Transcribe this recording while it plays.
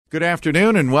Good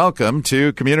afternoon and welcome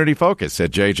to Community Focus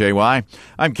at JJY.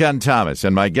 I'm Ken Thomas,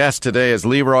 and my guest today is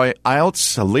Leroy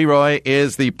Iltz. Leroy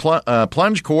is the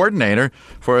plunge coordinator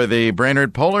for the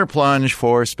Brainerd Polar Plunge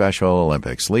for Special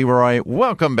Olympics. Leroy,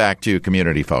 welcome back to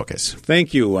Community Focus.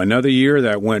 Thank you. Another year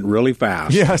that went really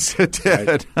fast. Yes, it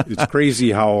did. It's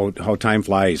crazy how time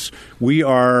flies. We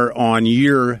are on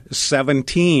year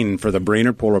 17 for the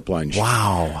Brainerd Polar Plunge.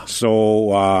 Wow.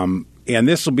 So, and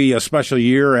this will be a special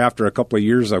year after a couple of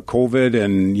years of COVID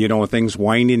and, things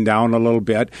winding down a little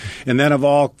bit. And then of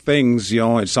all things,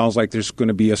 it sounds like there's going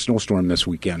to be a snowstorm this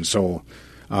weekend. So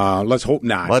let's hope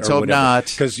not. Let's hope not.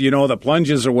 Because, the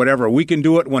plunges or whatever, we can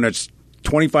do it when it's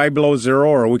 25 below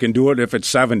zero, or we can do it if it's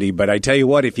 70. But I tell you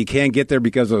what, if you can't get there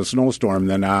because of a snowstorm,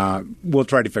 then we'll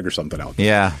try to figure something out.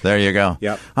 Yeah, there you go.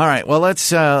 Yep. All right. Well, let's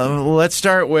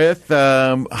start with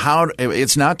how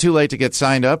it's not too late to get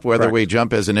signed up, whether Correct. we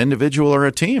jump as an individual or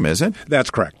a team, is it? That's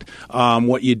correct.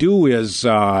 What you do is,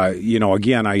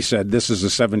 again, I said this is the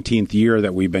 17th year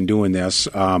that we've been doing this.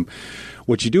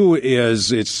 What you do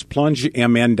is it's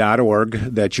plungemn.org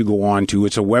that you go on to.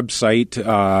 It's a website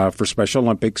for Special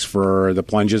Olympics for the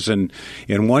plunges. And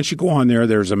once you go on there,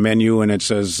 there's a menu and it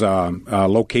says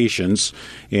locations.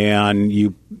 And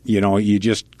you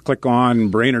just click on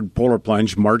Brainerd Polar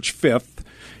Plunge March 5th.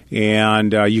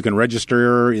 And you can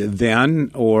register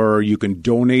then, or you can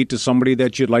donate to somebody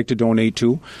that you'd like to donate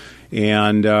to.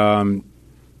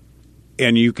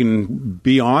 And you can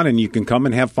be on and you can come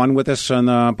and have fun with us on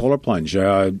the Polar Plunge.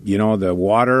 The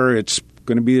water, it's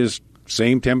going to be the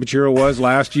same temperature it was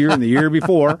last year and the year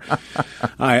before.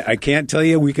 I can't tell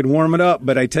you we can warm it up,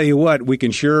 but I tell you what, we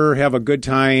can sure have a good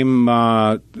time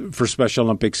for Special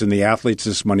Olympics and the athletes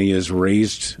this money is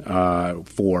raised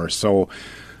for. So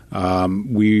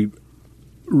we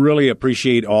really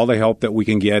appreciate all the help that we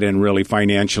can get, and really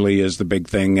financially is the big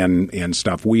thing and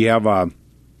stuff. We have a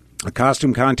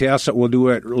costume contest that we'll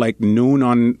do at like noon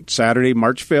on Saturday,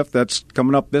 March 5th. That's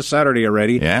coming up this Saturday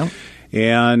already. Yeah.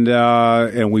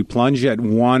 And we plunge at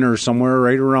 1 or somewhere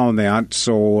right around that.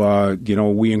 So,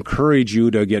 we encourage you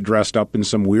to get dressed up in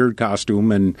some weird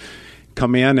costume and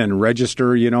come in and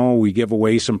register. We give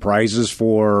away some prizes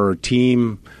for the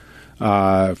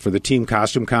team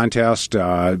costume contest,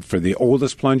 for the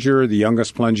oldest plunger, the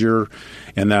youngest plunger,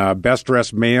 and the best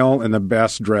dressed male and the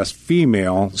best dressed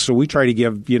female. So we try to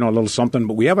give, a little something,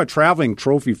 but we have a traveling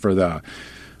trophy for the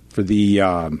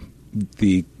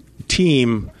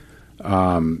team,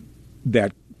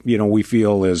 that, we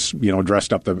feel is,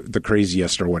 dressed up the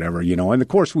craziest or whatever, and of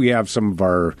course we have some of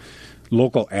our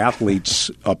local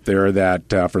athletes up there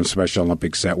that from Special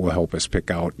Olympics that will help us pick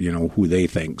out, who they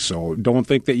think. So don't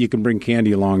think that you can bring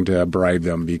candy along to bribe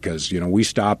them, because, we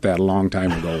stopped that a long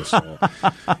time ago. So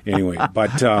anyway,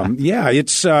 but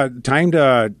it's time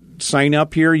to sign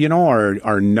up here.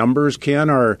 Our numbers, Ken,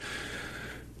 are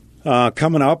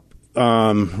coming up.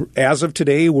 As of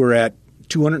today, we're at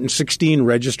 216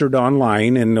 registered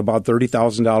online and about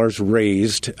 $30,000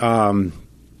 raised.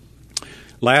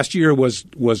 Last year was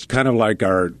kind of like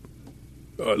our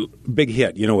big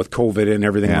hit, with COVID and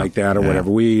everything like that or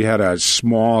whatever. We had a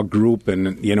small group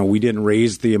and, we didn't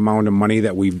raise the amount of money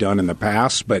that we've done in the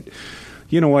past. But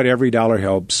you know what? Every dollar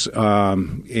helps.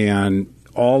 And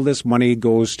all this money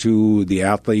goes to the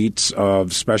athletes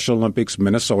of Special Olympics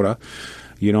Minnesota.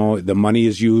 The money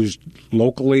is used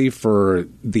locally for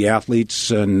the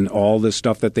athletes and all the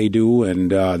stuff that they do,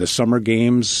 and the summer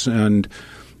games. And,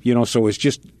 so it's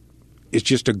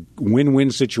just a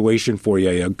win-win situation for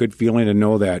you. A good feeling to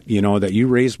know that, that you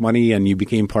raised money and you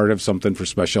became part of something for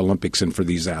Special Olympics and for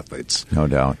these athletes. No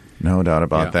doubt. No doubt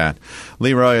about that.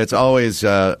 Leroy, it's always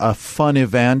a fun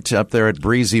event up there at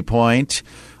Breezy Point.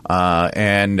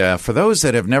 And for those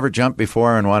that have never jumped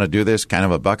before and want to do this kind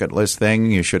of a bucket list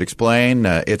thing, you should explain.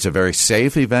 It's a very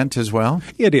safe event as well.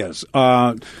 It is.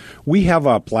 We have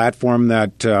a platform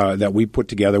that we put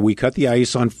together. We cut the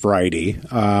ice on Friday,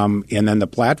 and then the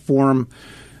platform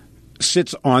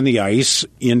sits on the ice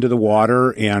into the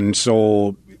water, and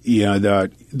so the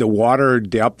water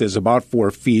depth is about 4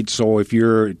 feet. So if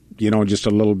you're just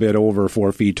a little bit over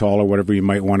 4 feet tall or whatever, you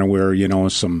might want to wear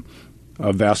some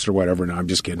a vest or whatever. No, I'm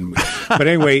just kidding. But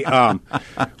anyway,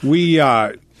 we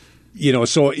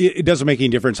so it doesn't make any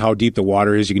difference how deep the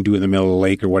water is. You can do it in the middle of the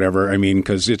lake or whatever. I mean,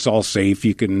 because it's all safe.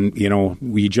 You can,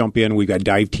 we jump in. We got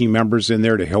dive team members in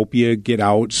there to help you get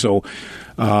out. So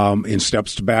in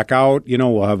steps to back out,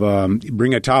 we'll have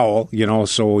bring a towel,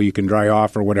 so you can dry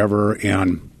off or whatever.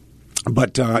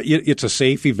 But it's a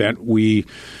safe event. We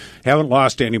haven't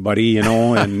lost anybody,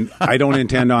 and I don't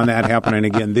intend on that happening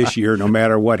again this year, no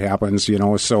matter what happens,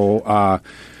 So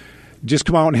just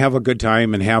come out and have a good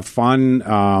time and have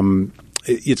fun.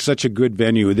 it's such a good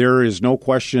venue. There is no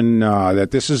question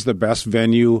that this is the best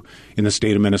venue in the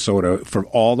state of Minnesota for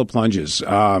all the plunges.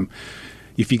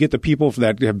 If you get the people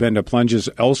that have been to plunges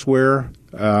elsewhere,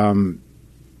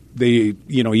 they,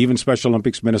 even Special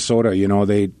Olympics Minnesota,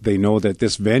 they know that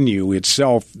this venue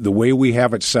itself, the way we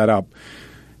have it set up,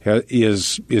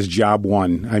 is job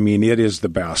one. I mean, it is the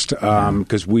best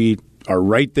because we are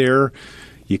right there.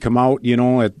 You come out,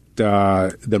 at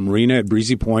the marina at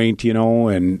Breezy Point,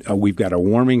 and we've got a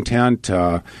warming tent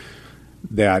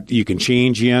that you can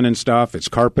change in and stuff. It's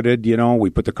carpeted, we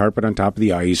put the carpet on top of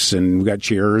the ice, and we've got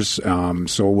chairs.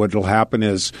 So what will happen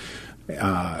is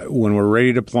when we're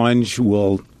ready to plunge,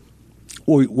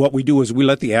 what we do is we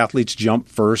let the athletes jump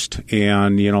first,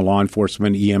 and law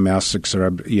enforcement, EMS, et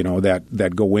cetera,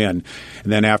 that go in,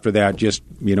 and then after that, just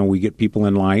we get people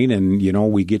in line, and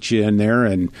we get you in there,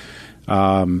 and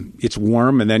it's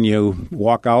warm, and then you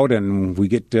walk out, and we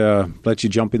get let you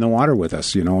jump in the water with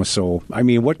us. So I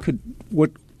mean, what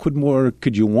more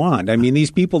could you want? I mean, these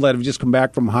people that have just come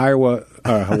back from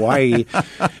Hawaii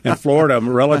and Florida,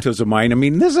 relatives of mine, I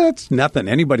mean, that's nothing.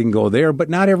 Anybody can go there, but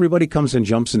not everybody comes and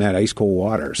jumps in that ice cold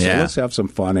water. So let's have some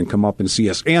fun and come up and see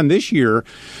us. And this year,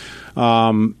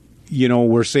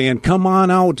 we're saying, come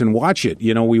on out and watch it.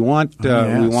 We want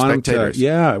spectators.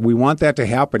 We want that to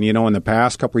happen. In the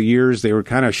past couple of years, they were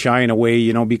kind of shying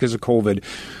away, because of COVID.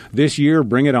 This year,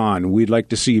 bring it on. We'd like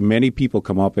to see many people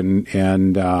come up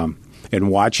and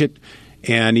watch it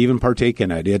and even partake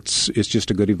in it. It's just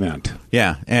a good event.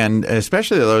 Yeah, and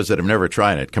especially those that have never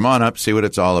tried it. Come on up, see what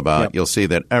it's all about. Yep. You'll see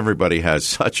that everybody has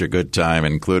such a good time,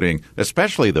 including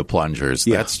especially the plungers.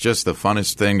 Yeah. That's just the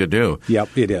funnest thing to do. Yep,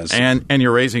 it is. And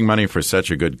you're raising money for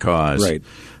such a good cause. Right.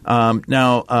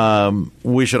 Now,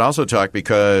 we should also talk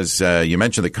because you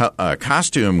mentioned the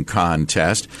costume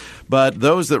contest, but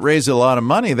those that raise a lot of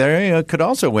money, they could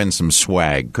also win some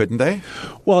swag, couldn't they?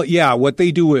 Well, yeah. What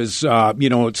they do is,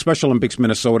 Special Olympics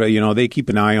Minnesota, they keep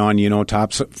an eye on,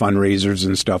 top fundraisers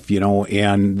and stuff,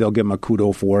 and they'll give them a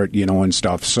kudo for it, and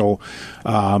stuff. So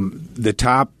the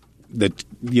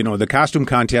costume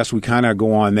contest, we kind of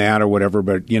go on that or whatever,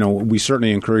 but, we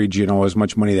certainly encourage, as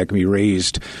much money that can be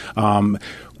raised.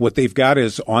 What they've got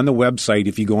is on the website,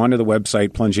 if you go onto the website,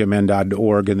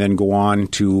 plungemn.org, and then go on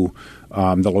to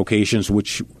the locations,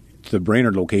 which the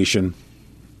Brainerd location,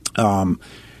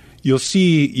 you'll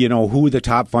see, who the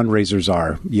top fundraisers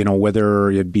are, whether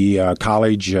it be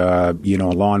college,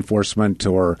 law enforcement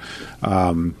or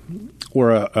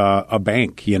a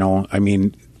bank, I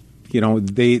mean,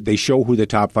 they show who the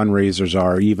top fundraisers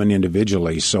are, even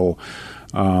individually. So,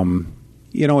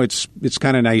 it's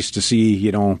kind of nice to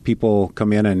see, people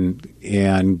come in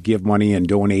and give money and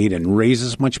donate and raise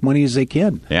as much money as they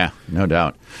can. Yeah, no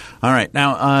doubt. All right.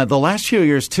 Now, the last few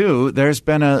years, too, there's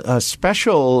been a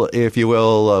special, if you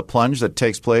will, plunge that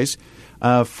takes place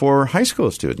for high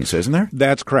school students, isn't there?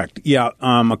 That's correct. Yeah.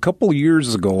 A couple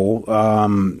years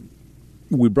ago,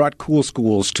 we brought Cool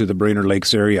Schools to the Brainerd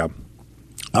Lakes area.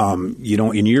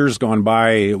 In years gone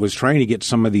by, it was trying to get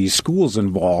some of these schools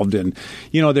involved, and,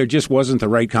 there just wasn't the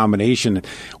right combination.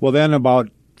 Well, then about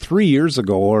 3 years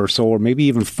ago or so, or maybe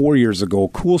even 4 years ago,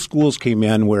 Cool Schools came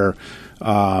in where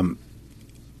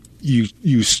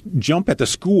you jump at the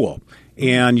school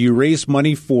and you raise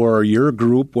money for your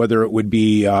group, whether it would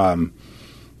be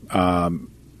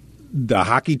the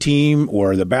hockey team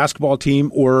or the basketball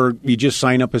team, or you just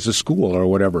sign up as a school or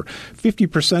whatever.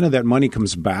 50% of that money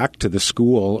comes back to the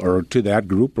school or to that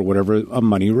group or whatever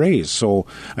money raised. So,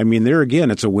 I mean, there again,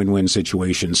 it's a win-win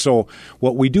situation. So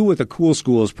what we do with the Cool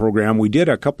Schools program, we did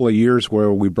a couple of years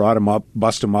where we brought them up,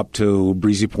 bust them up to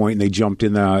Breezy Point, and they jumped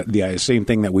in the same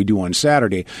thing that we do on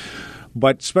Saturday.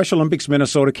 But Special Olympics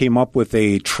Minnesota came up with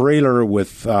a trailer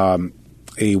with a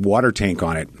water tank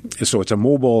on it. So it's a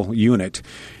mobile unit.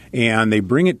 And they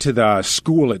bring it to the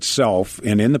school itself,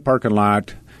 and in the parking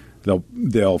lot,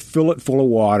 they'll fill it full of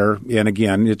water. And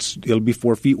again, it'll be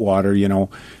 4 feet water,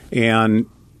 and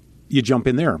you jump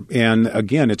in there. And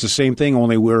again, it's the same thing,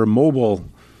 only we're a mobile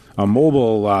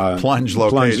plunge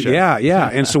location. Yeah.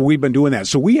 And so we've been doing that.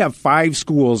 So we have 5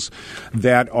 schools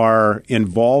that are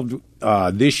involved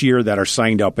this year that are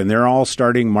signed up, and they're all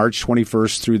starting March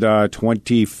 21st through the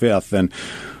 25th. And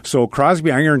so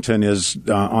Crosby Ironton is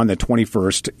on the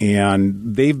 21st,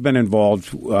 and they've been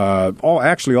involved. All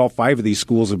 5 of these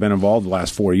schools have been involved the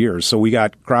last 4 years. So we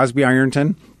got Crosby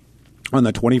Ironton on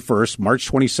the 21st. March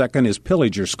 22nd is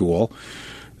Pillager School.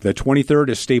 The 23rd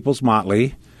is Staples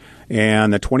Motley.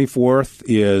 And the 24th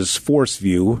is Forest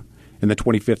View. And the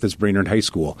 25th is Brainerd High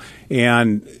School.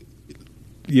 And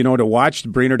to watch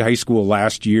Brainerd High School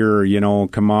last year,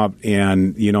 come up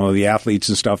and, the athletes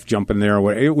and stuff jump in there,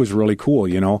 it was really cool,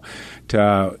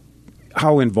 to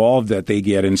how involved that they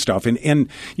get and stuff. And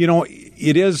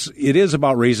it is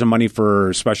about raising money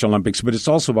for Special Olympics, but it's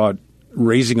also about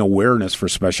raising awareness for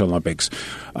Special Olympics.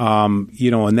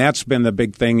 And that's been the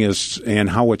big thing and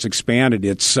how it's expanded.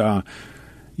 It's,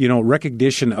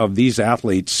 recognition of these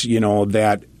athletes,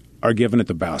 that are giving it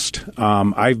the best.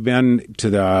 I've been to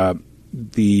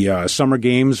the summer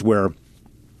games where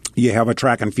you have a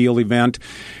track and field event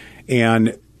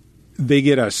and they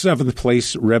get a 7th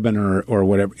place ribbon or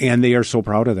whatever, and they are so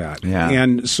proud of that. Yeah.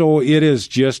 And so it is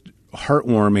just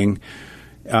heartwarming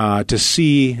to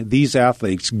see these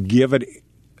athletes give it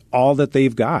all that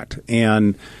they've got,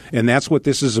 and that's what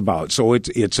this is about. So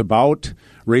it's about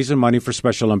raising money for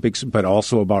Special Olympics, but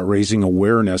also about raising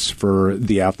awareness for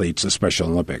the athletes of Special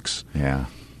Olympics. Yeah,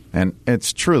 and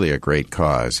it's truly a great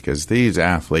cause because these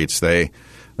athletes, the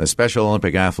Special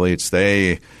Olympic athletes,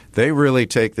 they really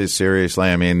take this seriously.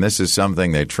 I mean, this is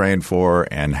something they train for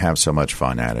and have so much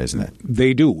fun at, isn't it?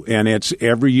 They do, and it's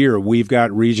every year. We've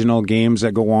got regional games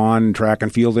that go on, track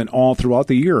and field, and all throughout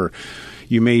the year.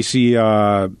 You may see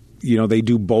they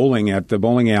do bowling at the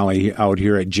bowling alley out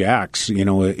here at Jack's, at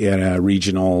a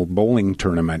regional bowling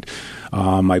tournament.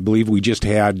 I believe we just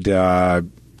had a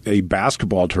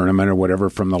basketball tournament or whatever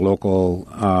from the local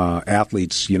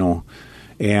athletes,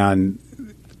 and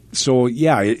so,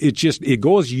 yeah, it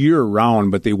goes year round,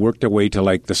 but they work their way to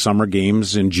like the summer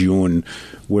games in June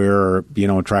where,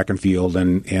 track and field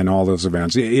and all those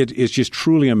events. It's just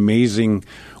truly amazing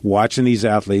watching these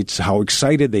athletes, how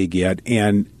excited they get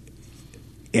and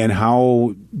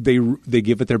how they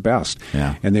give it their best.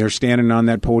 Yeah. And they're standing on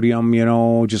that podium,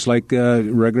 just like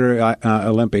regular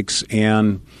Olympics,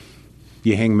 and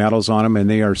you hang medals on them, and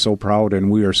they are so proud,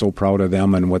 and we are so proud of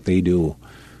them and what they do.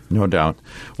 No doubt.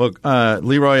 Well,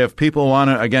 Leroy, if people want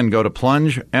to, again, go to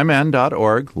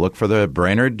plungemn.org, look for the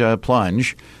Brainerd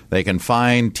Plunge. They can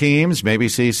find teams, maybe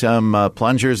see some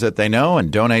plungers that they know and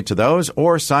donate to those,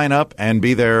 or sign up and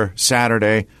be there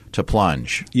Saturday to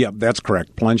plunge. Yep, that's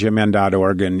correct.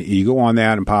 Plungemn.org, and you go on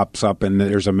that and pops up, and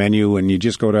there's a menu, and you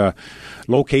just go to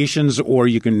locations, or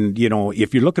you can,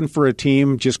 if you're looking for a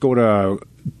team, just go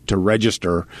to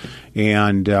register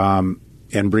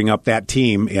and bring up that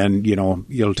team, and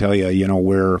it'll tell you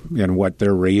where and what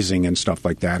they're raising and stuff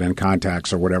like that, and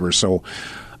contacts or whatever. So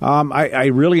I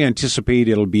really anticipate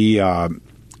it'll be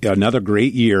another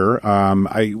great year.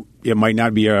 It might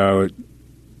not be a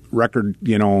record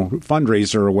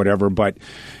fundraiser or whatever, but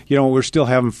we're still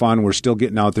having fun. We're still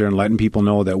getting out there and letting people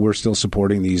know that we're still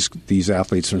supporting these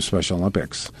athletes from Special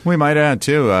Olympics. We might add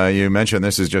too, you mentioned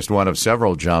this is just one of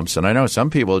several jumps, and I know some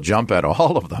people jump at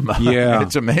all of them. Yeah.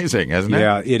 It's amazing, isn't it?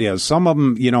 Yeah, it is. Some of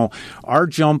them, our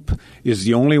jump is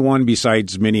the only one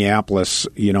besides Minneapolis,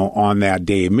 on that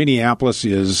day. Minneapolis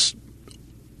is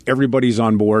everybody's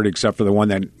on board except for the one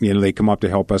that they come up to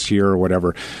help us here or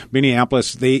whatever.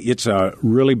 Minneapolis, it's a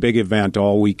really big event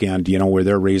all weekend, where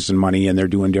they're raising money and they're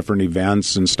doing different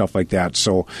events and stuff like that.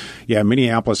 So, yeah,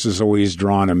 Minneapolis has always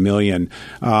drawn a million.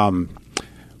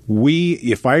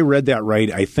 If I read that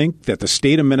right, I think that the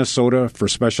state of Minnesota for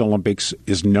Special Olympics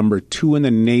is number 2 in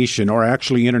the nation, or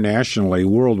actually internationally,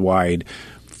 worldwide,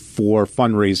 for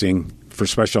fundraising for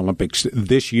Special Olympics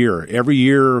this year. Every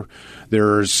year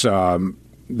there's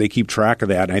they keep track of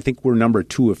that, and I think we're number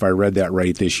 2 if I read that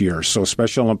right this year. So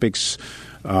Special Olympics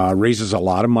raises a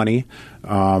lot of money.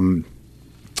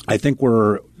 I think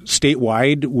we're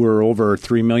over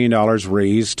 $3 million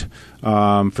raised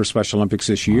for Special Olympics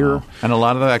this year. Wow. And a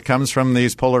lot of that comes from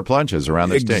these polar plunges around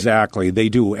the state. Exactly. They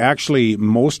do. Actually,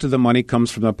 most of the money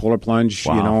comes from the polar plunge,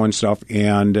 wow. And stuff.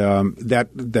 And that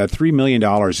 $3 million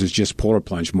is just polar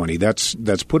plunge money.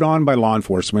 That's put on by law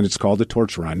enforcement. It's called the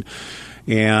Torch Run.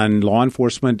 And law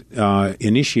enforcement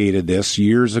initiated this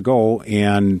years ago,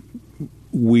 and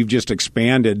we've just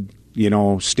expanded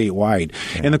statewide.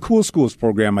 Yeah. And the Cool Schools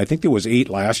program, I think there was 8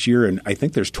 last year, and I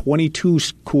think there's 22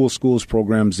 Cool Schools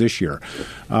programs this year.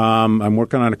 I'm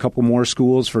working on a couple more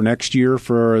schools for next year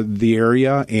for the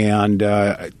area, and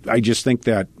I just think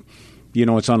that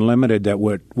it's unlimited that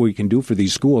what we can do for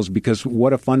these schools, because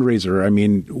what a fundraiser. I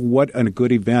mean, what a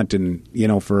good event, and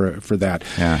for that.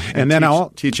 Yeah. And then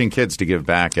teaching kids to give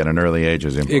back at an early age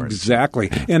is important. Exactly.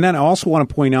 And then I also want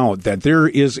to point out that there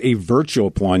is a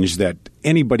virtual plunge that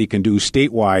anybody can do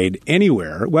statewide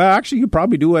anywhere. Well, actually, you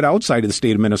probably do it outside of the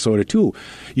state of Minnesota too.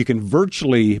 You can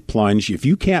virtually plunge if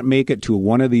you can't make it to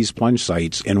one of these plunge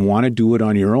sites and want to do it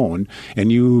on your own,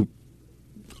 and you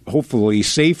hopefully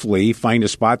safely find a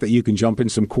spot that you can jump in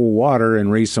some cool water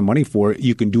and raise some money for it,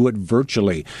 you can do it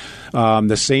virtually.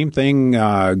 The same thing,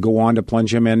 go on to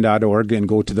plungemn.org and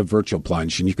go to the virtual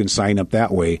plunge, and you can sign up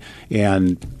that way.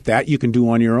 And that you can do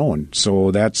on your own.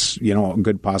 So that's, a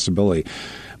good possibility.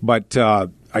 But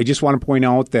I just want to point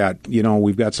out that,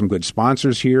 we've got some good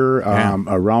sponsors here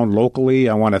around locally.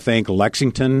 I want to thank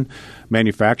Lexington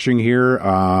Manufacturing here,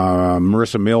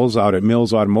 Marissa Mills out at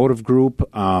Mills Automotive Group,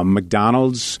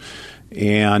 McDonald's,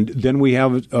 and then we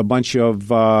have a bunch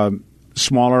of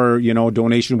smaller,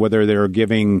 donation, whether they're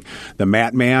giving the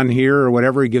Mat Man here or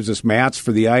whatever. He gives us mats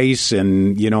for the ice,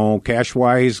 and,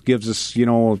 Cash-wise gives us,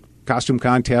 costume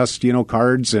contest,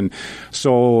 cards. And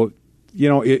so,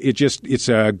 it's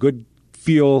a good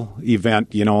feel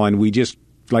event, and we just,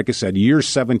 like I said, year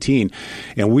 17,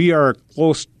 and we are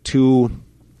close to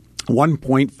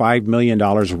 $1.5 million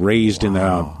raised in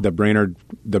the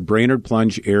Brainerd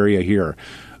Plunge area here,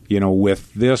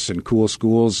 with this and Cool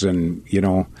Schools, and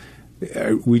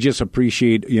we just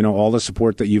appreciate all the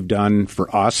support that you've done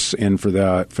for us and for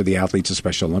the athletes of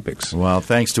Special Olympics. Well,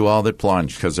 thanks to all that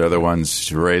plunge, because they're the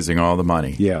ones raising all the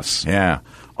money. Yes. Yeah.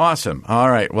 Awesome.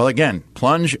 All right. Well, again,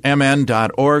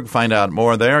 plungemn.org. Find out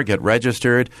more there. Get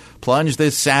registered. Plunge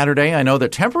this Saturday. I know the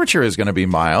temperature is going to be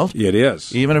mild. It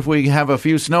is. Even if we have a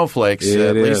few snowflakes,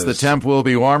 at least the temp will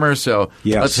be warmer. So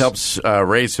let's help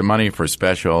raise some money for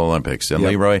Special Olympics. And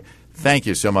Leroy, thank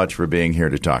you so much for being here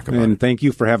to talk about it. And thank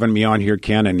you for having me on here,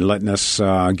 Ken, and letting us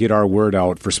get our word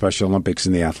out for Special Olympics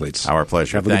and the athletes. Our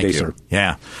pleasure. Have a good day, sir.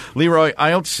 Yeah. Leroy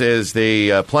Iltz is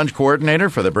the plunge coordinator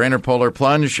for the Brainerd Polar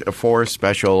Plunge for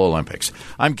Special Olympics.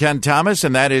 I'm Ken Thomas,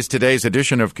 and that is today's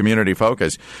edition of Community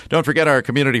Focus. Don't forget our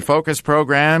Community Focus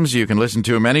programs. You can listen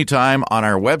to them anytime on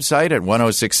our website at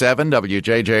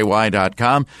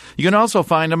 1067wjjy.com. You can also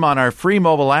find them on our free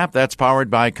mobile app that's powered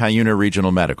by Cuyuna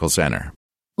Regional Medical Center.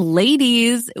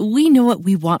 Ladies, we know what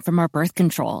we want from our birth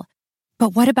control.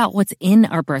 But what about what's in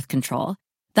our birth control?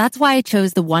 That's why I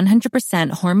chose the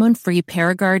 100% hormone-free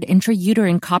Paragard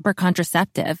intrauterine copper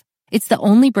contraceptive. It's the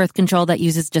only birth control that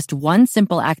uses just one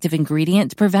simple active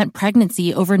ingredient to prevent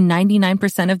pregnancy over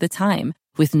 99% of the time,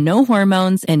 with no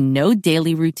hormones and no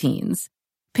daily routines.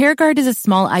 Paragard is a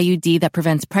small IUD that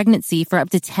prevents pregnancy for up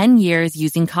to 10 years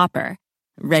using copper.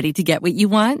 Ready to get what you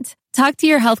want? Talk to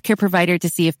your healthcare provider to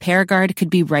see if Paragard could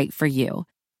be right for you.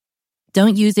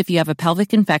 Don't use if you have a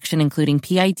pelvic infection, including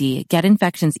PID, get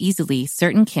infections easily,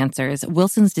 certain cancers,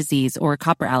 Wilson's disease, or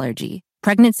copper allergy.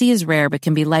 Pregnancy is rare but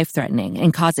can be life-threatening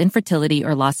and cause infertility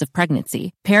or loss of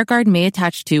pregnancy. Paragard may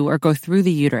attach to or go through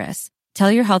the uterus.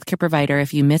 Tell your healthcare provider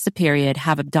if you miss a period,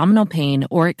 have abdominal pain,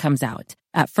 or it comes out.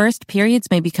 At first, periods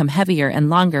may become heavier and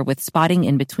longer with spotting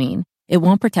in between. It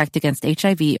won't protect against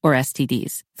HIV or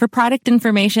STDs. For product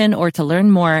information or to learn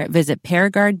more, visit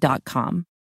Paragard.com.